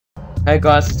Hey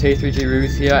guys, it's T3G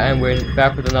Rubes here, and we're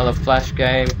back with another Flash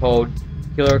game called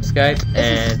Killer Escape,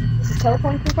 This is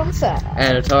teleporting from the side.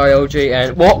 and Atari LG,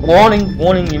 and what?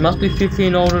 Warning! You must be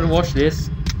 15 or older to watch this.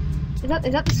 Is that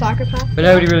the psychopath? But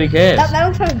nobody really cares. That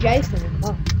looks like Jason.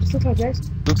 Oh, just looks like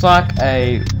Jason. Looks like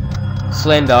a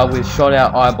Slender with shot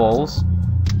out eyeballs.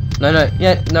 No,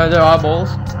 they're eyeballs.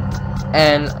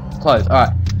 And close.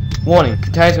 Alright. Warning,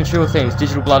 contains mature themes,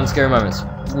 digital blood and scary moments.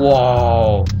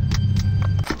 Whoa.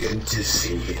 Good to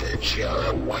see that you're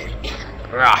awake. Is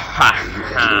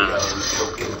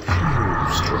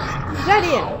that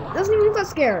it? Doesn't even look that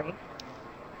scary.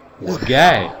 It's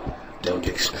gay. Don't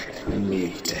expect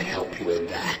me to help you with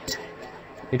that.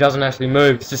 He doesn't actually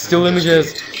move, it's just still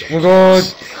images. Oh my god.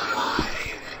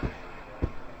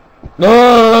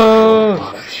 No!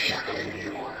 Not a shadow in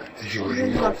you. You're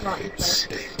in no fit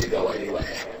state to go anywhere.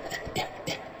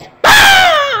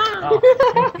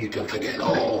 You can forget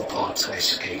all thoughts of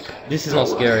escape. This is not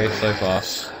scary so far.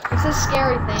 It's a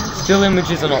scary thing. Still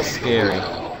images are not scary.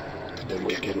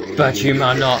 But you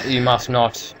must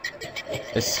not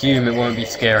assume it won't be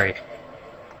scary.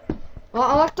 Well,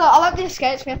 I like the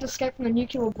escapes. We have to escape from the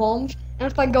nuclear bombs, and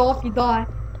if they go off, you die.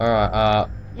 Alright,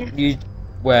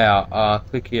 Yeah.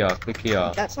 click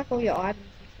here. That's like all your items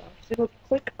and stuff. So look,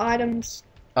 click items.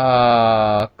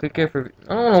 Click here for.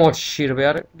 I don't know what shit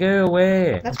about it. Go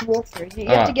away. That's walkthrough. You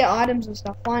have to get items and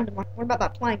stuff. Find them. Like, what about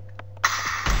that plank?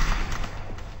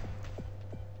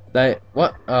 What?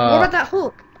 What about that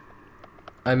hook?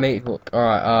 I made hook.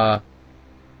 Alright,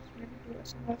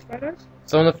 Some more photos.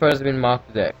 some of the photos have been marked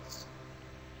with X.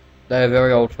 They are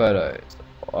very old photos.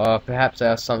 Perhaps they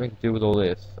have something to do with all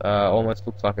this. Almost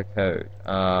looks like a code.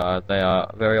 They are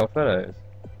very old photos.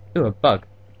 Ooh, a bug.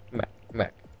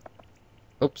 Mac.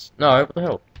 Oops. No, what the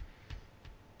hell?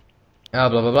 Blah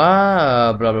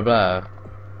blah blah.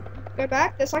 Go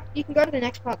back. There's like you can go to the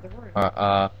next part of the room.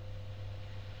 Alright,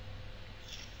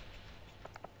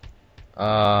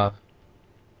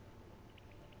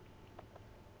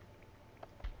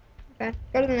 Okay.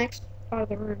 Go to the next part of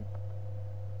the room.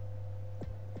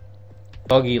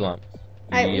 doggy lumps.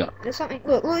 Hey, Yeah. there's something.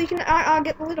 Look, you can. I'll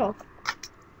get the lid off.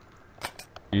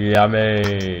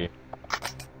 Yummy.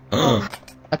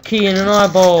 A key and an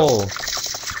eyeball.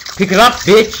 Pick it up,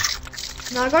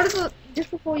 bitch. No, go to the. Just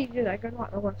before you do that, go to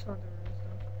like the left side of the room and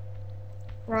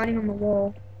stuff. Writing on the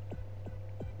wall.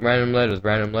 Random letters.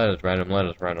 Spiderweb.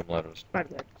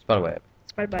 Spiderweb.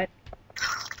 Spiderweb.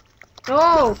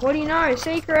 Oh, what do you know?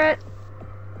 Secret.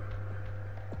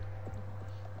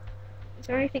 Is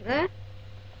there anything there?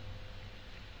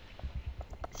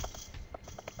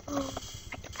 Oh,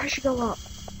 make the pressure go up.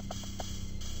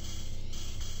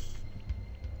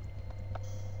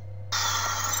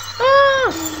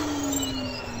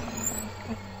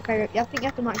 Okay, I think you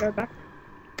have to might go back.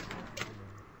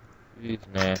 Jeez,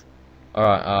 nah.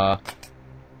 Alright, I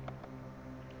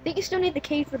think you still need the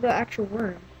key for the actual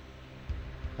room.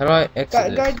 how do I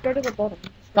exit this? Go to the bottom.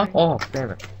 Fuck off,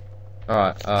 damn it.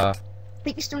 Alright, I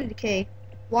think you still need the key.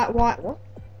 What?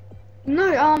 No,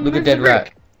 look at move the dead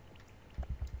rat. brick.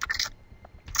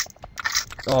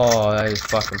 Oh, that is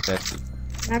fucking pesky.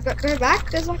 Now go back.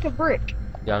 There's like a brick.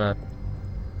 Yeah, I know.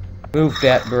 Move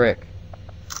that brick.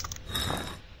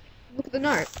 Look at the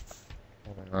note.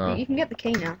 Oh. You can get the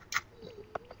key now.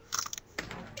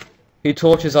 He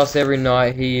tortures us every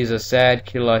night. He is a sad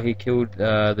killer. He killed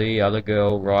the other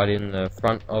girl right in the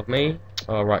front of me.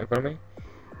 Right in front of me.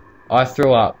 I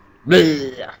threw up.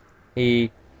 Blech.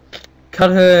 He cut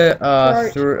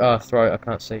her throat. I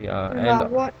can't see.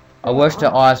 And What? I watched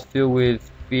her eyes fill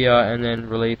with fear and then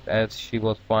relief as she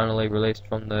was finally released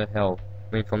from the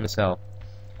from the cell.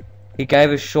 He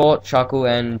gave a short chuckle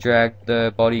and dragged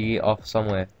the body off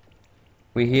somewhere.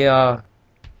 We hear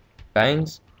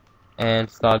bangs and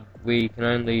thud. We can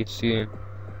only assume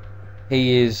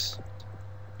he is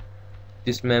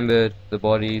dismembered the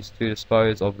bodies to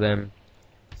dispose of them.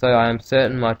 So I am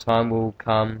certain my time will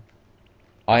come.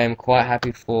 I am quite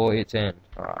happy for its end.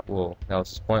 Alright, well, that was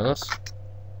just pointless.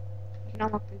 You can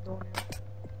unlock the door now.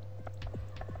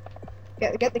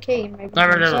 Get the key and maybe No.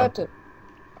 insert it.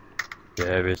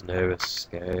 There is no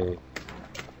escape.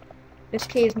 This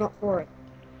key is not for it.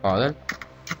 Alright then.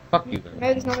 Fuck you then.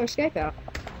 Maybe there's another escape out.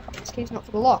 This key's not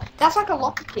for the lock. That's like a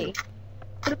locker key.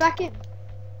 Put it back in.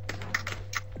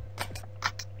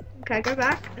 Okay, go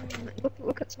back and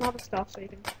look at some other stuff so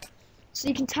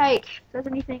you can take. If there's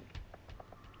anything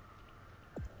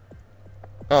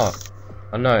Oh,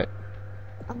 a note.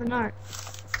 on the note.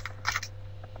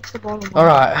 It's the bottom one.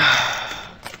 Alright.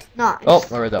 No. Oh,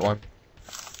 I read that one.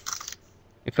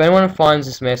 If anyone finds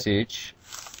this message,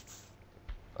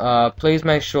 Please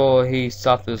make sure he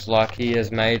suffers like he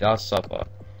has made us suffer.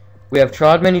 We have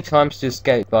tried many times to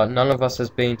escape, but none of us has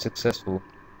been successful.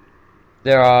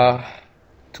 There are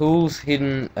tools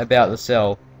hidden about the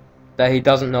cell that he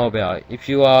doesn't know about. If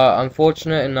you are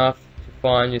unfortunate enough to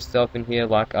find yourself in here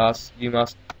like us, you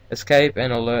must escape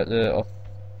and alert the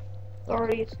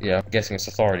Authorities. yeah, I'm guessing it's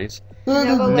authorities.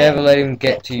 Never Let him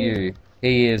get to you.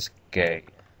 He is gay.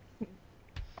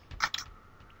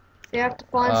 You have to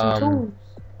find some tools.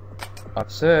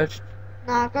 I've searched.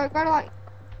 Nah, go to like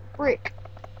brick.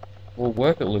 Will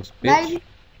work, it looks, bitch. Maybe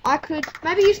I could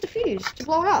use the fuse to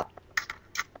blow it up.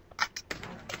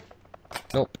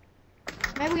 Nope.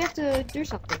 Maybe we have to do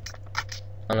something.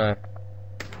 I know.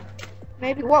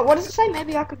 Maybe what does it say?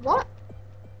 Maybe I could what?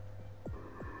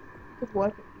 Could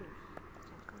work it.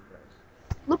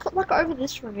 Look over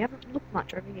this room. You haven't looked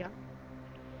much over here.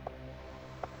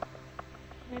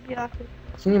 Maybe I could.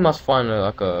 I think you must find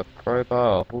like a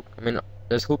crowbar or hook. I mean,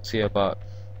 there's hooks here, but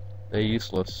they're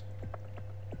useless.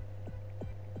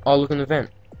 Oh, look in the vent.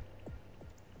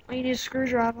 Oh, you need a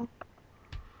screwdriver.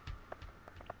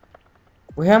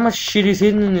 Well, how much shit is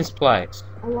hidden in this place?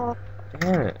 A lot.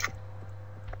 Damn it.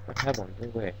 I have one.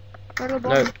 Where? Go to the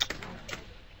bottom.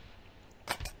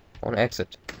 No. On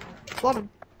exit. Bottom.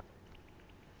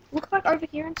 Look like over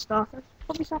here and stuff. There's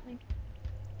probably something.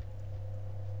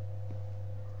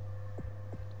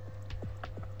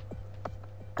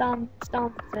 Done. It's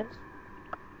done, it says.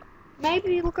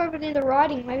 Maybe look over near the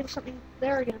writing. Maybe there's something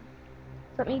there again.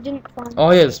 Something you didn't find.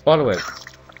 Oh yeah, the spider web.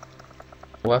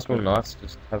 Well, that's real nice.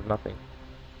 Just have nothing.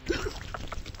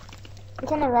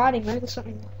 Look on the writing. Maybe there's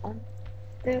something on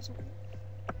there. Something.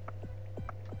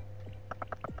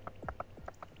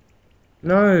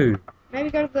 No.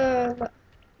 Maybe go to the.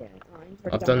 Yeah, no, you've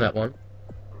already I've done that one.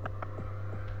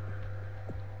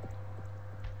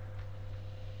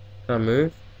 Can I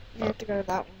move? You have to go to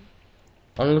that one.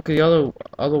 I want to look at the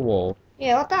other wall.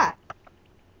 Yeah, like that.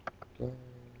 I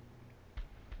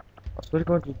swear to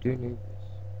God, you do need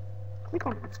this. Click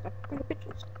on that stuff. Go to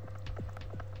pictures.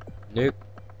 Nope.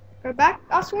 Go back.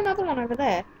 I saw another one over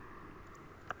there.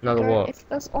 Another what? If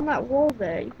that's on that wall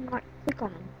there, you can like click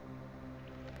on them.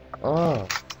 Oh.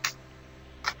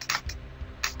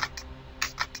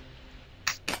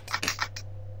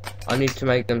 I need to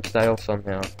make them stay off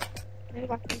somehow. Maybe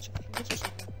like finish or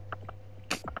something.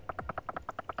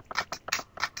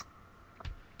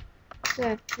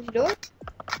 Yeah, did you do it?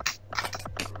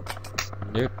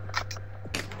 Nope.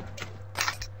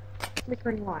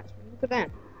 Flickering lights. Look at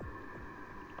them.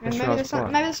 And That's maybe right, there's something.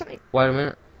 right. Maybe there's something. Wait a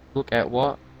minute. Look at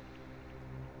what?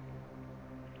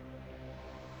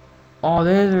 Oh,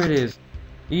 there it is.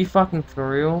 Are you fucking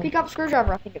for real? Pick up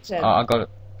screwdriver. I think it said. Oh, I got it.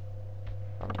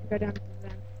 Go down to the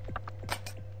van.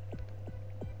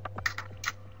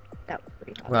 That was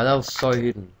pretty hard. Wow, that was so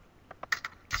hidden.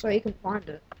 So you can find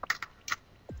it.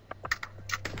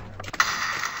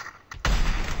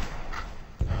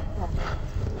 Oh.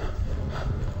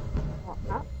 Oh,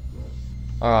 no.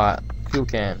 Alright, fuel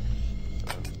can.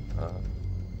 I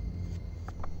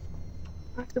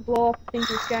have to blow off the thing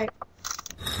to escape.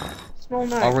 Small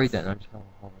note. I'll read that. No, just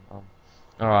hold on.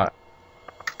 Alright.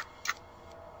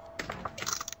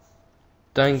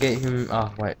 Don't get him.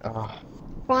 Oh, wait. Oh.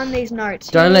 Find these notes.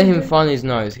 Don't let him find his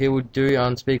nose. He will do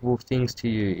unspeakable things to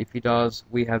you. If he does,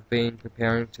 we have been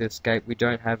preparing to escape. We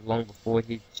don't have long before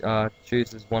he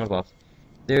chooses one of us.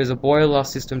 There is a boiler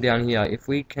system down here. If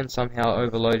we can somehow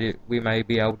overload it, we may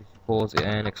be able to cause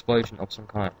an explosion of some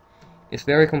kind. It's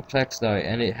very complex though,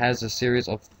 and it has a series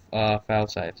of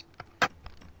failsafes.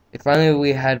 If only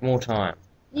we had more time.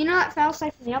 You know that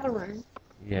failsafe in the other room?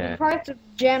 Yeah. You probably have to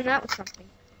jam that with something.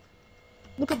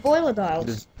 Look at boiler dials.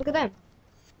 There's- Look at them.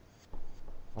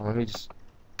 Oh, let me just.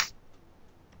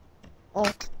 Oh,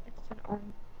 it's an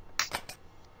on.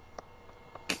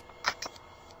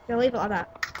 Yeah, leave it like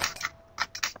that.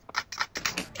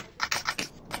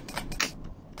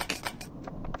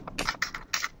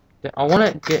 Yeah, I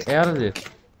want to get out of this.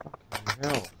 Fucking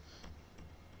hell.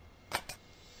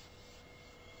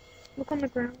 Look on the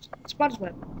ground. Spider's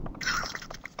web.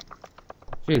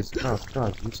 Jeez, no,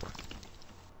 God, useless.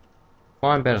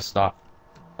 Find better stuff.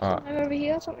 Alright, Maybe over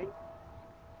here or something?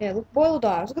 Yeah, look, boiler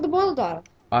dials. Look at the boiler dial.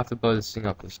 I have to blow this thing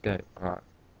up to escape. Alright.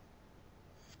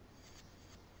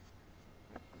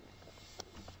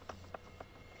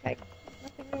 Okay,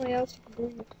 nothing really else you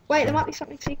can do. Wait, there might be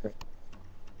something secret.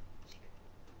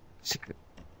 Secret.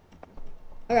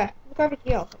 Okay, look over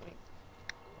here or something.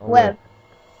 Oh, Web.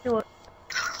 Do it.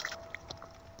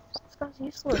 This guy's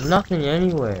useless. there's nothing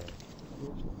anywhere.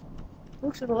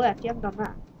 Look to the left, you haven't done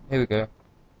that. Here we go.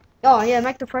 Oh yeah,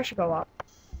 make the pressure go up.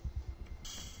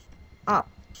 Up.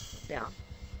 Down.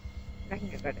 I can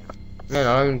just go down. Man,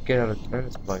 I don't even get how to turn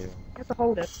this player. You have to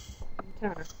hold it and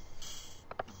turn it.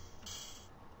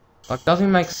 Like,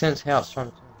 doesn't make sense how it's trying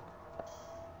to turn.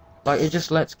 Like, it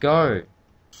just lets go.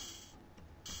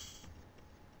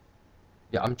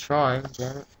 Yeah, I'm trying,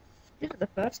 damn it. This is the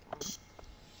first time.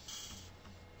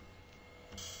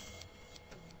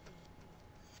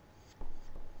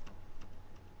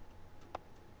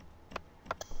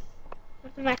 I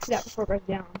have to max it out before it goes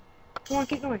down. Come on,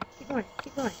 keep going, keep going,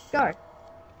 keep going. Go.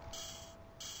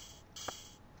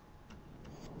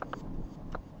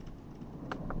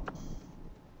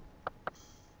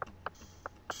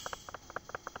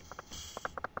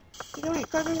 Keep going,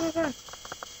 go, go, go, go.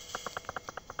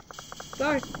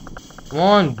 Go. Come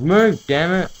on, move,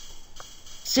 damn it.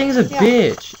 This thing's a Yeah.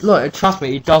 bitch. Look, trust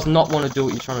me, it does not want to do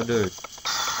what you're trying to do.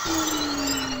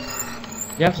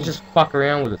 You have to just fuck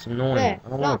around with it, it's annoying. There. I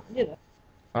don't No, want to. did it.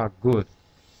 Oh, good.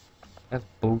 That's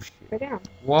bullshit. Go down.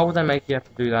 Why would they make you have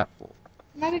to do that for?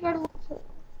 Maybe go to look at it.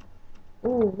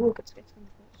 Ooh, look, it's getting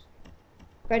close.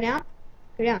 Go down.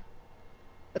 Go down.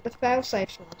 But the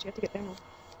fail-safe ones, you have to get them on.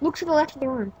 Look to the left of the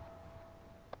room.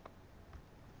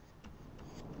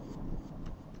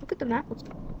 Look at the map. What's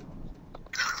going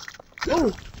on? Ooh,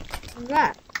 what's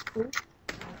that? Cool.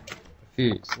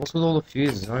 Fuse. What's with all the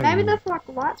fuses? I don't Maybe even- they're for like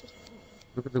lights or something.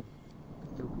 Look at the...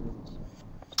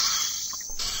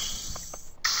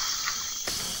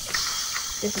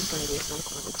 This is gonna be some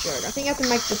kind of joke. I think you have to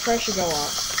make the pressure go up.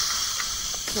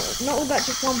 Not with that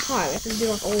just one pipe, you have to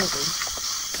do like all of them.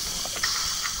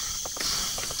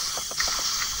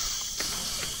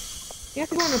 You have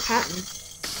to go on a pattern.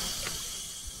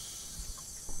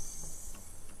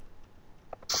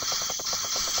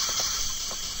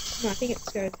 No, I think it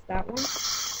goes that one.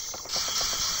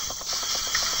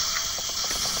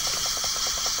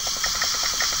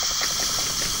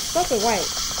 Stop it, wait.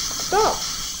 Stop!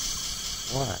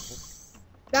 Why?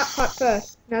 That pipe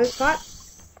first. Now this pipe.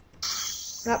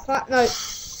 That pipe. No.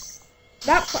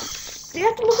 That pipe. You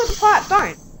have to look at the pipe.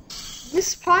 Don't.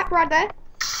 This pipe right there.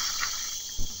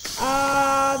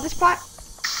 This pipe.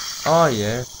 Oh,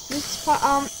 yeah. This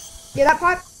pipe. Yeah, that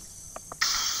pipe.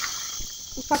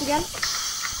 This pipe again.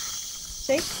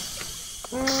 See?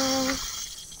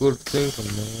 Good thinking,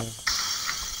 man.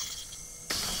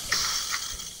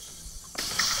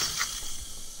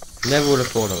 Never would have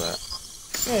thought of that.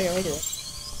 There you go. We did it.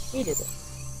 You did it.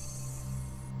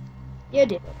 You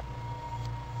did it.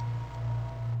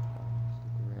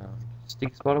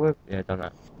 Sticky spider web? Yeah, done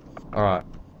that. Alright.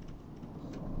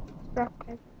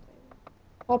 Okay.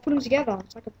 I'll put them together.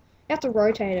 It's like a. You have to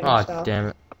rotate them and Oh, stuff. damn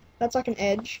it. That's like an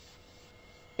edge.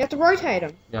 You have to rotate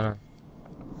them. Yeah, I know.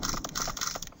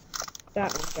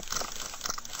 That one definitely.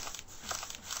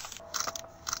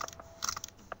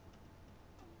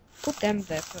 Put them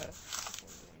there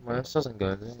first. Well, this doesn't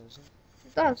go there, does it?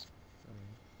 It does.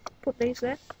 Put these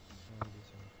there.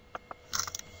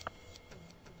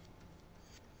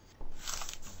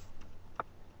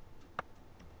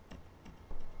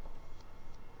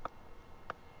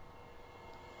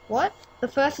 What? The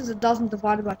first is a dozen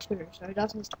divided by 2, so a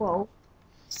dozen is 12.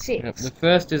 6. Yep, the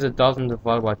first is a dozen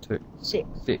divided by 2. 6.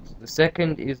 6. The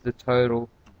second is the total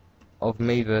of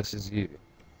me versus you.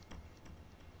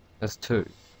 That's 2.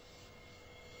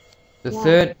 The One.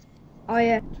 third... Oh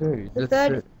yeah, 2. the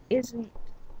third isn't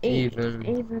Even.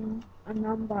 even a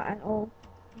number at all.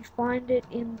 You find it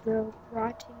in the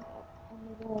writing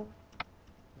on the wall.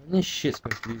 This shit's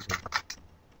confusing.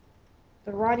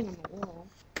 The writing on the wall.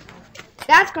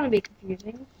 That's gonna be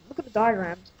confusing. Look at the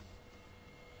diagrams.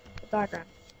 The diagram.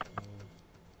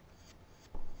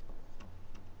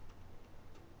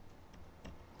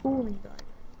 Cooling diagrams.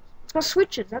 It's got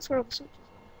switches. That's where all the switches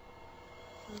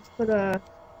are. It's for the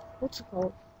what's it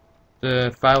called?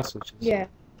 The fail switches. Yeah.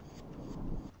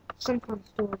 Some kind of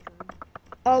storage room.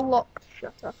 A lock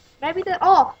shutter. Maybe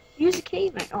the use a key,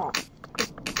 mate. Oh,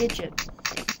 digits.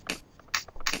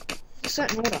 A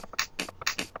certain order.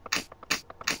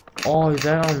 Oh, is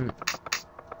that on... Is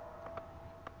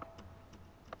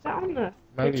that on the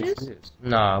Maybe switches? it is.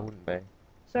 No, it wouldn't be.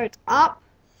 So it's up,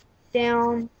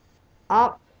 down,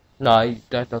 up. No,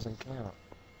 that doesn't count.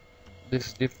 This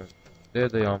is different. They're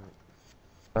the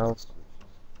fail switches.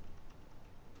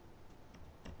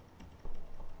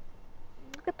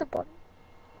 Look at the bottom.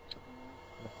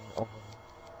 Oh,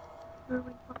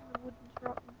 Moving from the wooden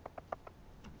rotten.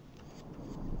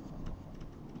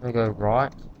 they go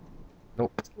right.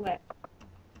 It's left.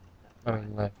 I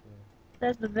mean left. Yeah.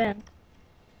 There's the vent.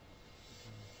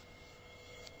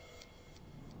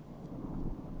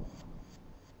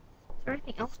 Is there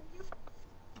anything else in here?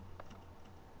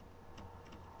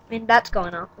 I mean, that's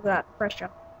going up. Look at that pressure.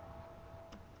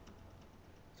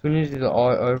 So we need to do the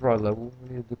override level.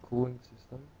 We need the cooling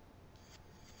system.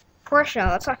 Pressure,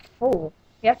 that's like full.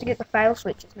 You have to get the fail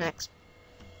switches next.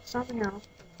 Something else.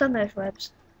 Done those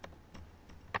webs.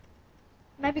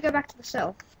 Maybe go back to the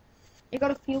cell. You got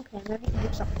a fuel can, maybe you can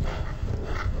do something.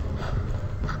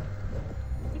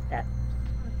 Take that.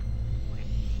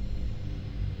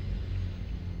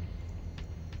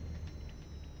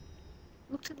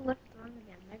 Look to the left arm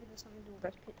again. Maybe there's something to do with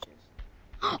those pictures.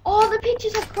 Oh, the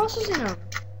pictures have crosses in them.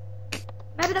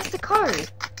 Maybe that's the code.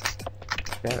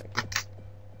 Damn it.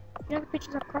 You know the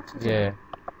pictures have crosses in Yeah. them.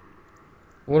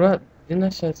 What? Didn't I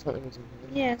say something was in here?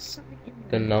 Yeah, it's something in The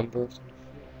there. number or something?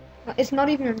 No, it's not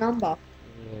even a number.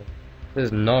 Yeah.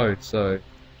 There's no, so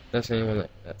that's the only one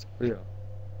that's clear.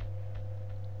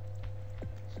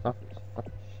 Stuff is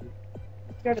fucking shit.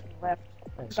 Let's go to the left.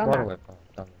 Hey, Done spider that. web. Oh,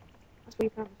 done That's where you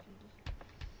found the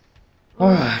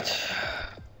that.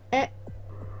 Alright.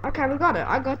 Okay, we got it.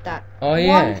 I got that. Oh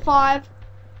yeah.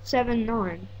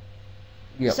 1579.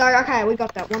 Yep. So okay, we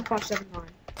got that. 1579.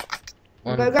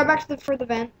 Go back to the for the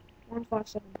vent.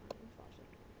 1579.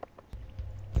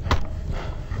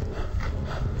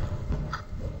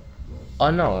 I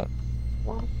know it.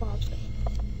 157.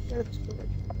 Go to the storage.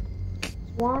 It's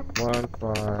 1. 1,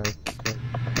 5, 6.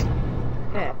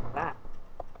 Yeah, that.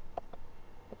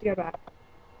 Have to go back.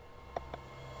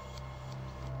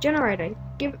 Generator.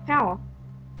 Give it power.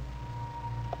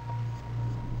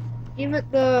 Give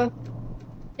it the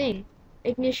thing.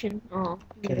 Ignition. Oh,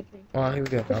 give it a thing. Oh, here we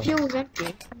go. The fuel is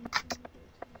empty.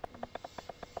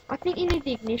 I think you need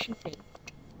the ignition thing.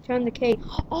 Turn the key.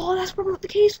 Oh, that's probably what the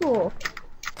key's for.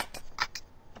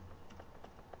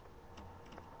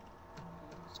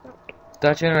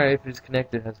 That generator, if it's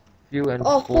connected, has fuel and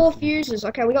Oh, 4 fuses.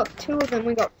 Okay, we got 2 of them.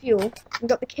 We got fuel. We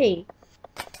got the key.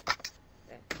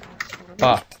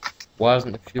 But why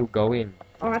doesn't the fuel go in?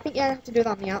 Oh, I think you have to do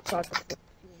that on the outside.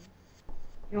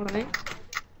 You know what I mean?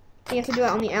 You have to do it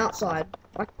on the outside.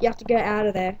 Like, you have to get out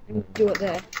of there and do it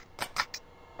there. I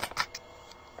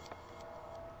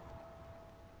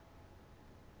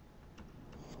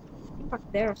think back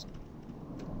there or something.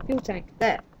 Fuel tank.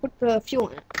 There. Put the fuel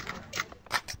in it.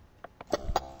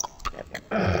 There we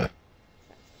go.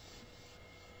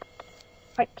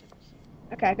 Right.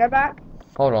 Okay, go back.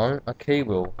 Hold on, a key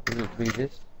will. Is it be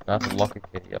this? No, that's a locker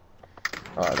key, yep.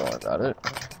 Alright, don't worry about it.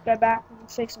 Go back and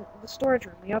see some the storage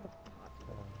room, the other part.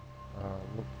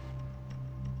 Look.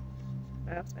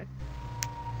 No, that's it.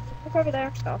 Look over there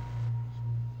and stuff.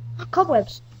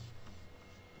 Cobwebs!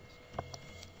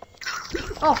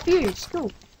 Oh, fuse,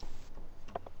 cool.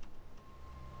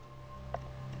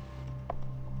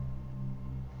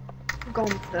 We'll go on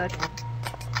the third one.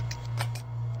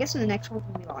 I guess in the next one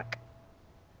will be like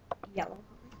yellow.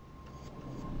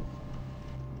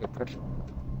 Good pressure.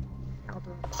 I'll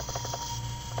do it.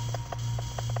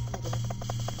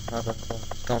 No,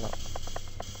 it's gone up.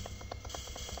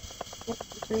 Yep,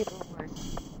 it's really the wrong way.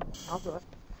 I'll do it.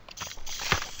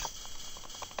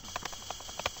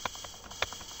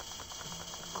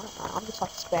 I'm just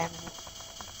like spamming it.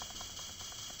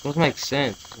 Doesn't make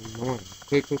sense. It's annoying.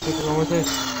 Quick, along with this.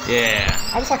 Yeah.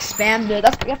 I just like spammed it.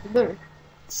 That's what you have to do.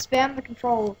 Spam the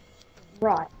control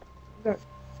right. Go.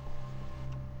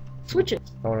 Switches.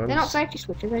 Hold on. They're not safety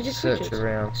switches. They're just Search switches.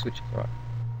 around, switches, right.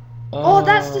 Oh,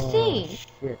 that's the thing.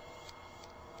 Shit.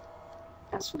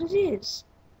 That's what it is.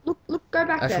 Look, go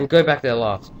back Actually, there. we'll go back there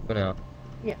last for now.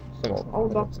 Yeah. Some old,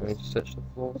 Old boxes. Let me just search the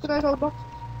floor. Look at those old boxes.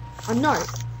 A note.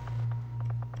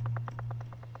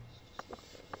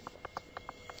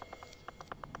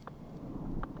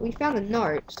 We found a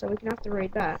note, so we can have to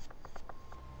read that.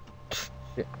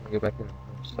 Shit, let me go back in.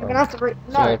 We're gonna have to read.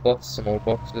 Some No. old boxes, some old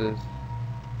boxes.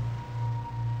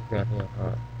 Around here,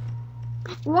 alright.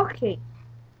 Lock key.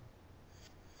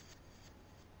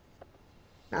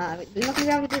 Nah, you're not gonna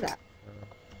be able to do that.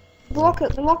 The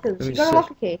lockers. Let me You got a search.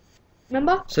 locker key.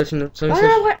 Remember? Searching the. Oh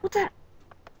no, wait, what's that?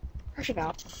 Pressure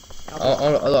valve. I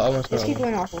want to Let's keep know.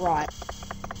 doing like right.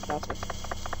 That's it.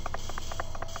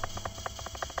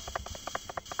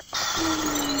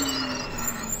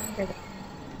 Okay.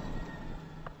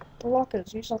 The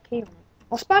lockers, use our key on it.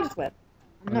 Oh, spider's web.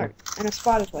 A note. And a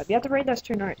spider's web. You have to read those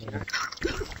 2 notes, you know.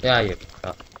 Yeah.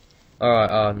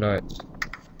 Alright, notes.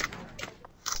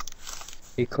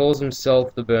 He calls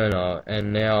himself the burner,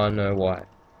 and now I know why.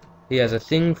 He has a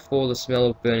thing for the smell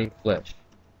of burning flesh.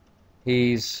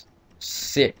 He's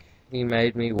sick. He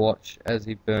made me watch as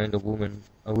he burned a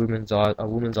woman's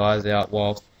eyes out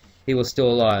whilst he was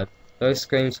still alive. Those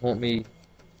screams haunt me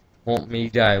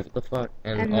day. What the fuck?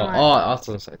 And I night. was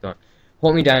gonna say don't.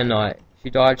 Haunt me day and night. She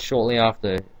died shortly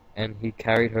after, and he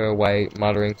carried her away,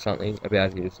 muttering something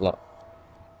about his luck.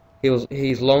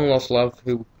 His long lost love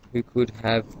who could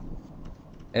have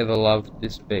ever loved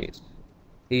this beast.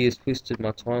 He is twisted,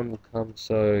 my time will come,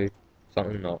 so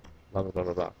something not. Blah blah blah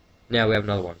blah blah. Now we have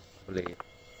another one, I believe.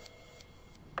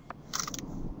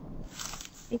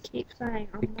 He keeps saying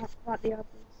I'm not like the others.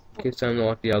 Keeps saying not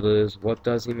like the others. What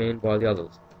does he mean by the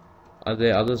others? Are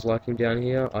there others like him down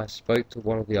here? I spoke to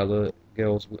one of the other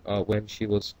girls when she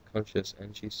was conscious,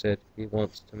 and she said he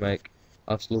wants to make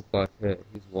us look like her,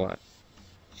 his wife.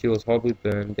 She was horribly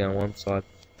burned down one side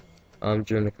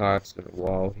during the car accident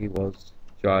while he was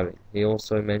driving. He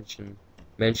also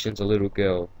mentions a little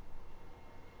girl.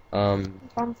 From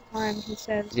time to time he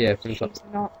says Yeah, she's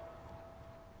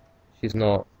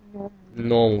not normal.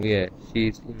 normal, yeah.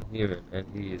 She's inhuman, and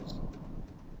he is.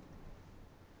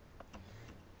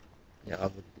 Yeah, I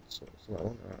would so that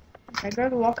one. Alright. Okay, go to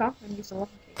the locker and use the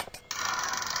locker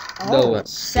key. No, Oh,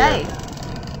 it's save!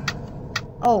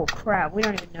 Oh crap, we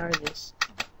don't even know this.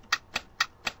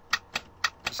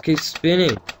 Just keep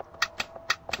spinning.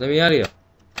 Let me out of here.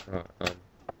 Alright,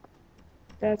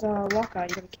 There's a locker,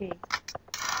 you got a key.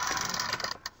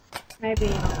 Maybe,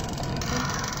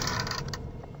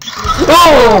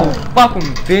 Oh! Fucking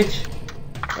bitch!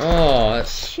 Oh, that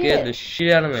scared the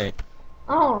shit out of me.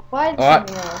 Oh, why Alright.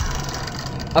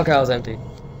 Okay, I was empty.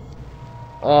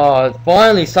 Oh,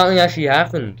 finally something actually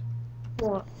happened.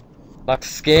 What? Like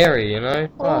scary, you know?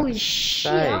 Holy Fuck's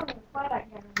shit, sake. I don't play that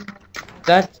game anymore.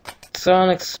 That's so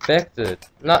unexpected.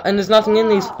 No, and there's nothing in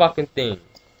these fucking things.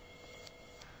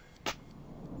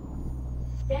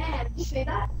 Damn, you see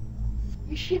that?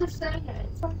 You should have seen it.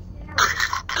 It's so scary.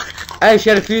 Hey, she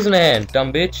had a fuse in her hand,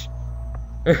 dumb bitch.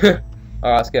 Alright,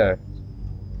 let's go.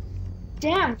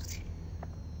 Damn.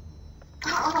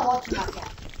 I'm not watching that game.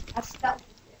 That was scary.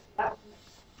 That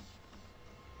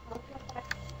was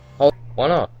Hold, why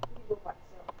not?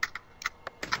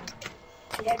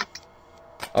 yeah.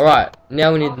 Alright,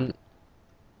 now we need...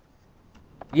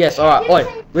 Yes, alright,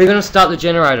 wait. We're gonna start the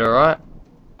generator, alright?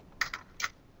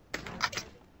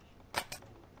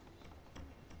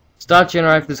 Start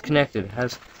generator is connected.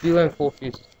 Has few and 4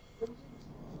 fuses.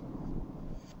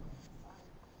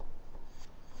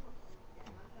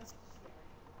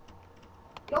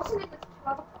 You also need the two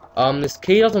other parts. This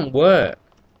key doesn't work.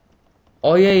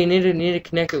 Oh yeah, you need to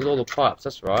connect it with all the pipes.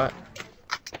 That's right.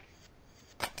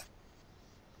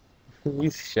 You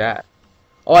shat.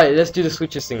 Alright, let's do the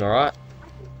switches thing. All right,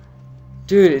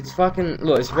 dude. It's fucking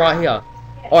look. It's right here.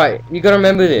 Alright, you gotta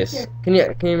remember this. Can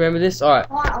you remember this? Alright.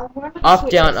 Alright, I'll remember the Up,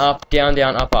 switches. down, up, down,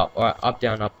 down, up, up. Alright, up,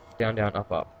 down, up,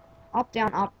 up. Up,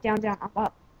 down, up, down, down, up,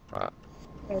 up. Alright.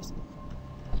 There's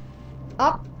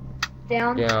up,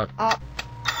 down, Down, up,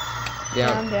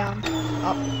 down. down,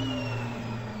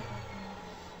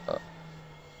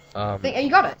 up. You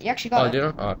got it. You actually got Oh, it. did I?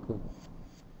 Alright, cool.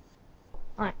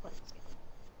 Alright,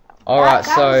 Alright,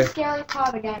 that so was the scary part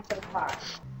of the game for the car.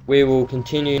 we will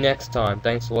continue next time.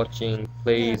 Thanks for watching.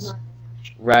 Please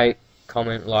rate,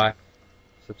 comment, like,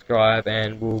 subscribe,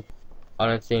 and I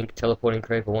don't think Teleporting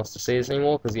Creeper wants to see us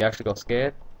anymore because he actually got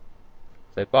scared.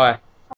 So bye.